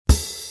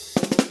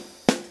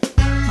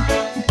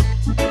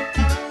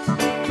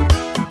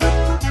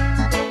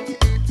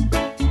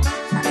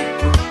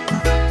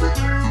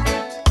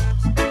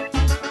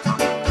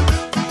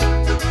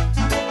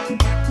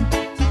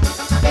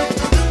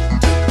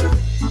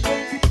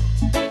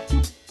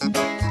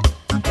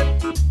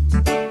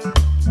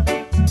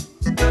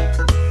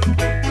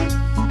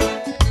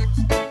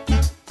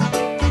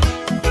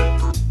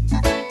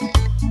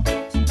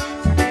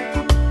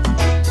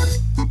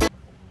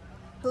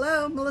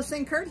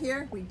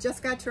here. We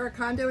just got to our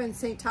condo in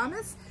St.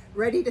 Thomas,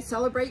 ready to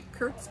celebrate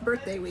Kurt's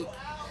birthday week.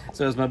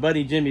 So as my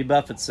buddy Jimmy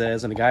Buffett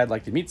says, and a guy I'd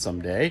like to meet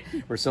someday,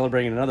 we're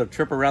celebrating another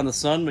trip around the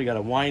sun. We got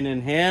a wine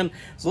in hand.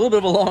 It's a little bit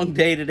of a long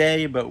day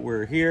today, but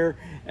we're here,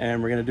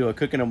 and we're going to do a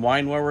cooking and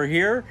wine while we're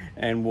here,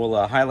 and we'll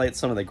highlight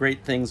some of the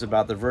great things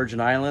about the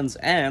Virgin Islands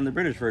and the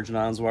British Virgin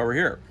Islands while we're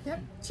here.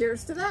 Yep.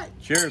 Cheers to that.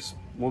 Cheers.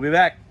 We'll be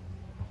back.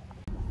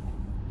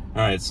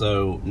 All right,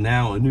 so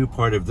now a new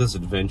part of this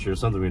adventure,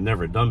 something we've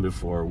never done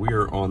before. We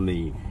are on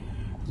the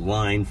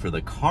line for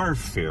the car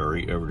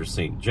ferry over to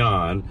St.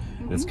 John.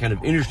 And it's kind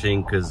of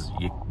interesting because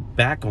you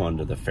back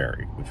onto the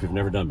ferry, which we've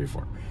never done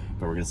before.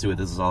 But we're going to see what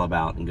this is all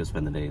about and go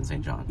spend the day in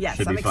St. John. Yes,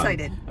 Should I'm be fun.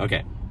 excited.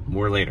 Okay,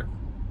 more later.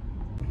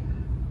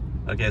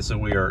 Okay, so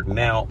we are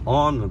now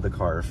on the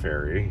car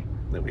ferry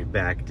that we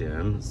backed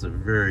in. It's a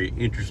very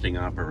interesting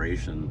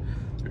operation.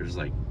 There's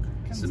like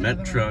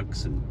cement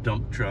trucks and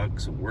dump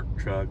trucks and work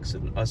trucks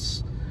and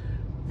us.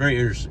 Very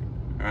interesting.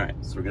 All right,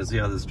 so we're going to see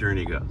how this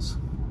journey goes.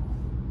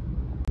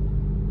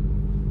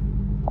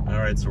 All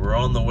right, so we're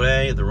on the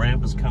way. The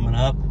ramp is coming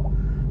up.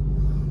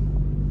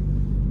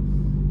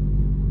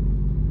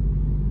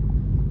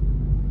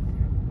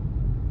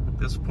 At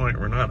this point,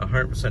 we're not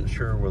 100%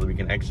 sure whether we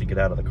can actually get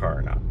out of the car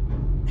or not.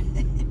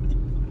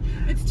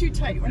 It's too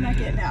tight. We're not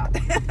getting out.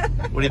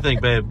 What do you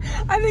think, babe?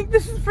 I think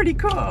this is pretty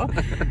cool.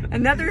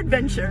 Another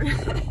adventure.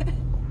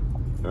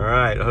 All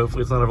right,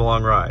 hopefully it's not a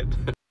long ride.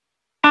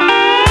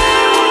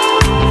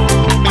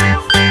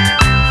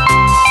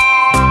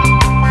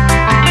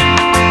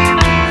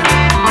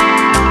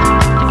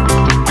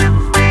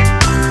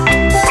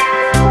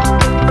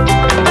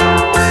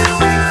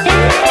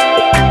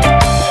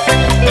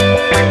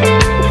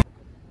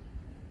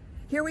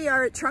 Here we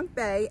are at Trunk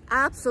Bay,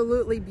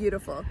 absolutely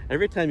beautiful.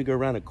 Every time you go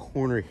around a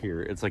corner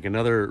here, it's like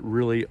another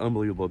really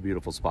unbelievable,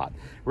 beautiful spot.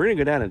 We're gonna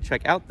go down and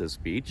check out this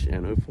beach,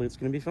 and hopefully it's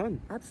gonna be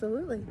fun.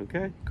 Absolutely.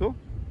 Okay, cool.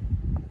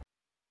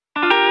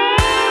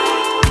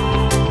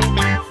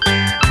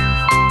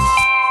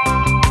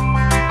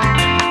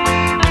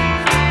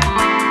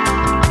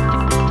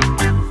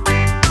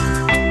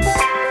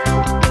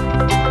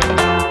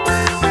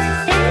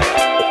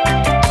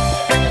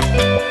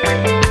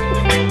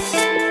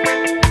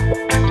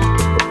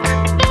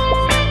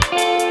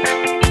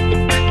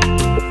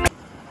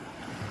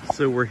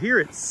 So we're here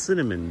at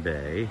Cinnamon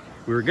Bay.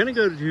 We were gonna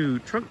go to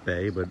Trunk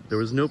Bay, but there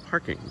was no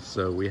parking.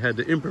 So we had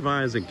to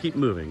improvise and keep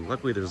moving.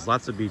 Luckily, there's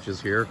lots of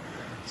beaches here.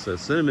 So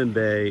Cinnamon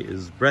Bay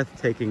is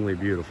breathtakingly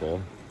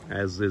beautiful,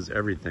 as is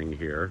everything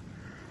here.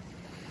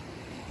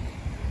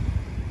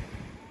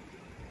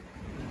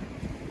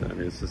 I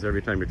mean, it's just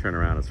every time you turn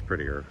around, it's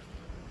prettier.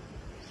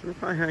 So we'll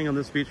probably hang on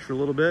this beach for a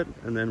little bit,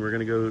 and then we're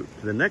gonna go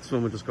to the next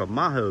one, which is called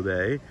Maho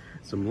Bay.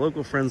 Some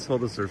local friends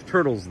told us there's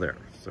turtles there.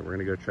 So we're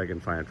gonna go check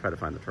and try to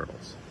find the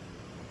turtles.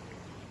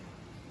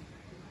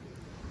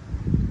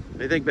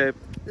 What do you think, babe?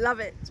 Love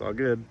it. It's all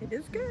good. It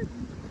is good.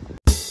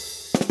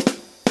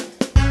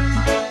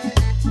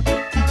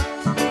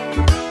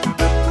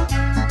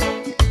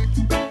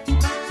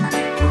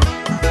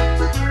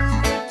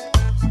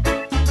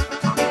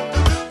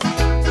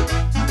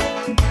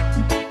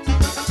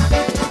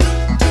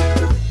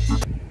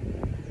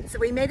 So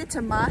we made it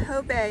to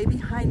Maho Bay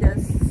behind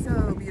us.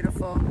 So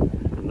beautiful.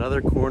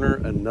 Another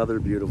corner, another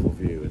beautiful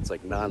view. It's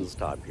like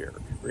non-stop here.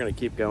 We're gonna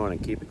keep going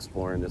and keep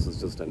exploring. This is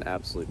just an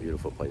absolutely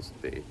beautiful place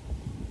to be.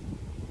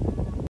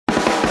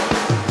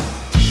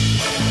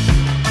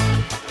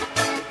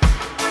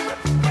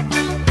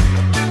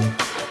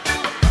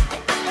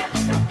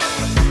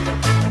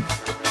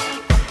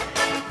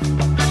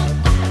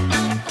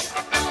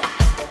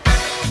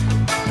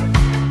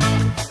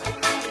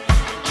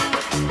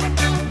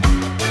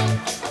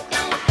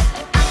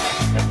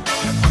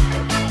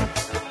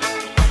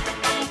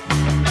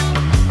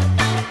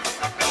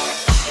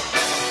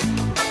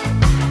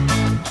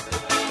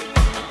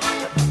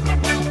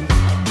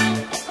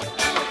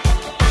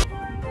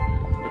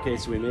 Okay,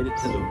 so we made it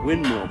to the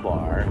Windmill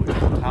bar, which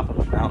is on top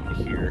of a mountain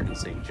here in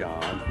St.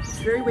 John. It's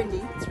very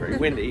windy. It's very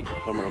windy.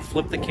 I'm going to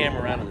flip the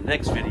camera around in the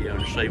next video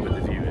and show you what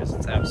the view is.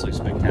 It's absolutely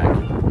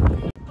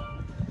spectacular.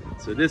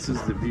 So this is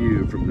the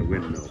view from the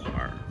Windmill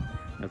bar.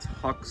 That's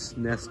Hawk's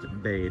Nest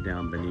Bay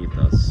down beneath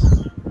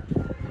us.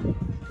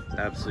 It's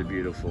absolutely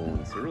beautiful.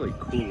 It's a really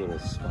cool little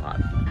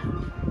spot.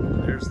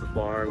 There's the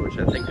bar, which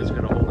I think is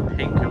going to hold a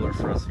painkiller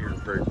for us here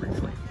very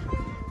briefly.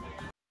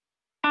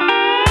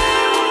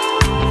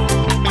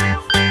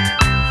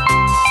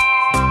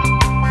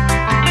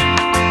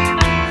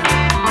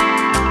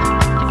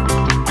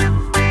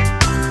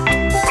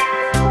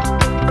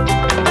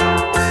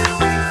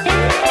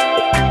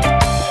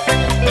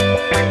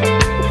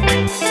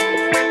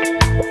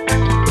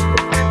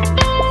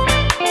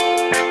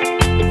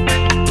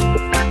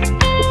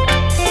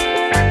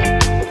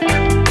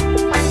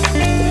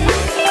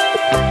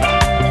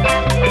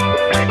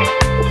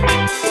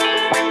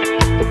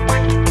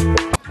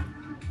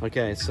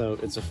 Okay, so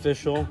it's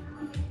official.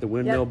 The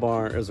Windmill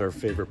Bar is our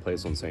favorite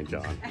place on St.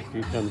 John. If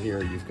you come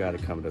here, you've got to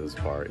come to this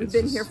bar. We've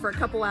been here for a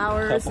couple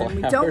hours and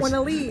we don't want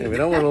to leave. And we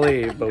don't want to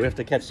leave, but we have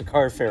to catch the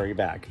car ferry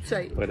back. That's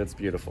right. But it's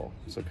beautiful.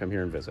 So come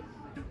here and visit.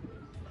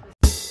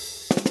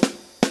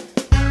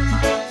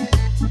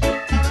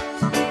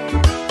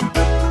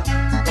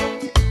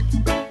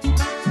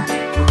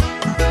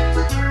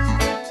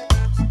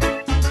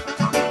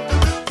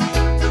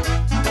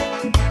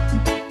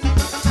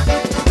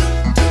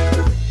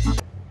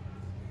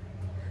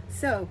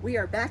 So we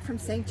are back from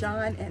St.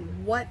 John,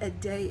 and what a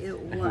day it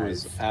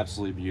was. It was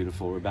absolutely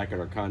beautiful. We're back at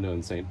our condo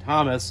in St.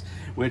 Thomas,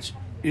 which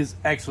is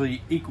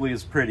actually equally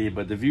as pretty,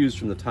 but the views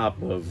from the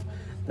top of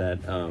that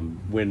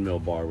Windmill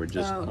Bar were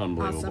just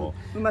unbelievable.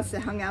 Awesome. We must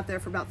have hung out there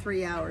for about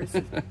 3 hours.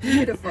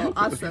 Beautiful,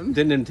 awesome.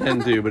 Didn't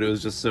intend to, but it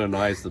was just so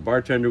nice. The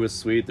bartender was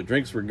sweet, the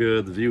drinks were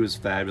good, the view was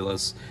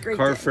fabulous. Great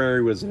Car day.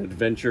 ferry was an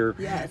adventure.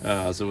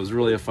 Yes. So it was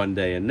really a fun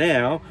day, and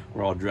now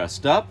we're all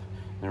dressed up,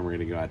 and we're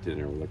going to go out to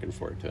dinner. We're looking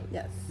forward to it.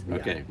 Yes.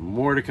 Okay,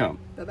 more to come.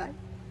 Bye-bye.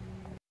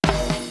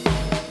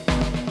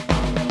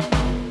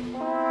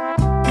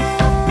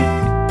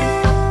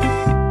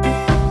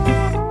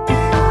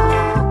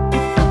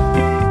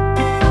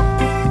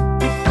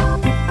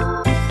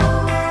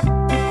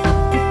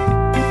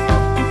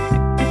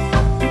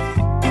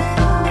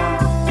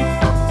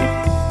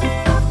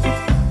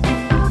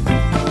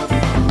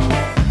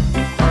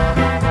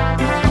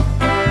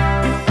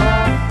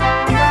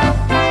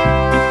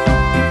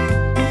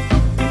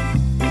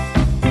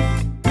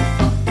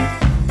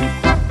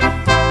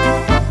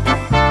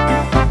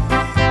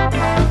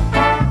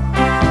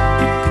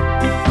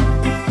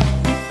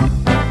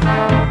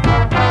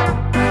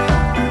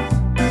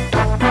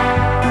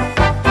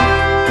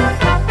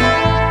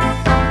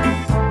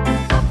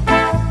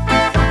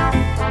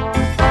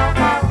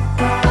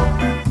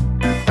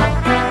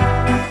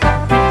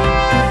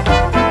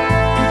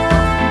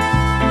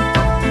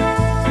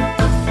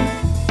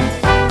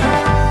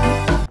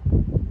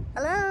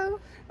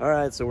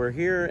 So we're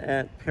here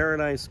at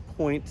Paradise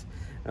Point.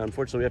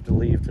 Unfortunately, we have to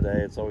leave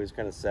today. It's always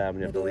kind of sad when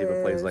you have to leave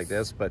a place like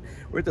this, but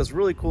we're at this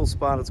really cool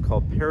spot. It's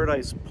called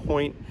Paradise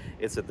Point.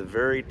 It's at the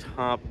very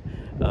top,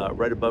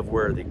 right above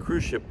where the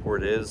cruise ship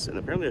port is, and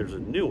apparently there's a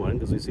new one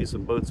because we see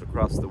some boats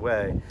across the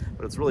way,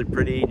 but it's really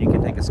pretty, and you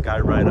can take a sky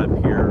ride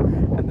up here,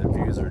 and the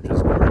views are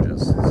just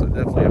gorgeous. So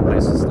definitely a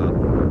place to stop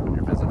when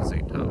you're visiting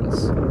St.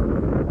 Thomas.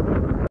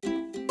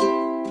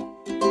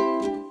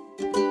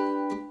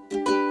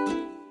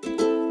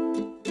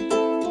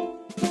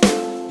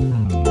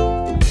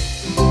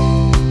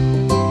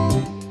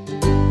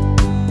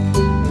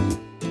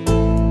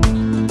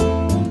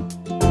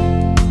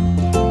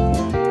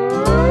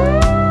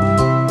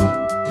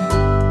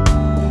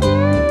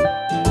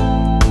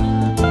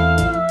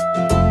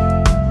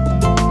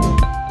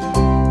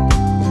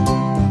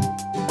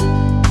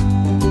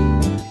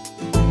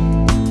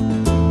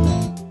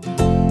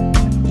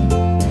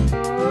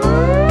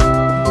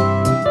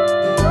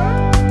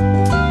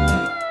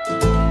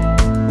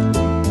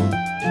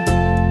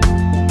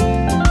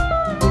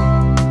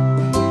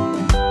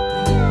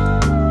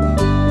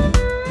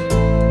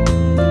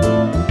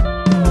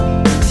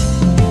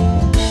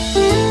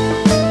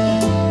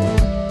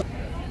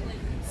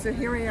 So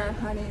here we are,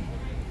 honey.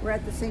 We're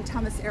at the St.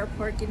 Thomas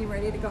Airport getting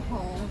ready to go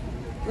home.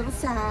 A little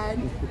sad,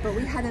 but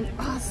we had an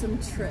awesome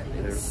trip.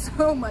 It was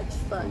so much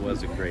fun. It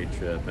was a great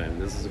trip,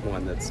 and this is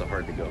one that's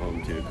hard to go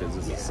home to because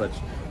this is such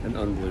an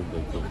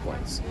unbelievably cool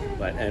place.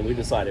 And we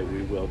decided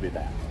we will be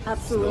back.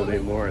 Absolutely. So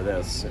there'll be more of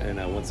this.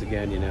 And once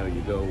again, you know,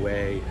 you go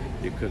away,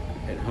 you cook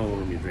at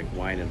home, you drink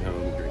wine at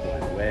home, you drink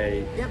wine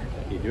away. Yep.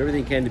 You do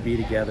everything you can to be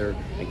together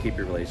and keep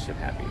your relationship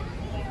happy.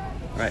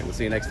 All right, we'll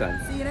see you next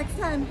time. See you next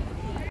time.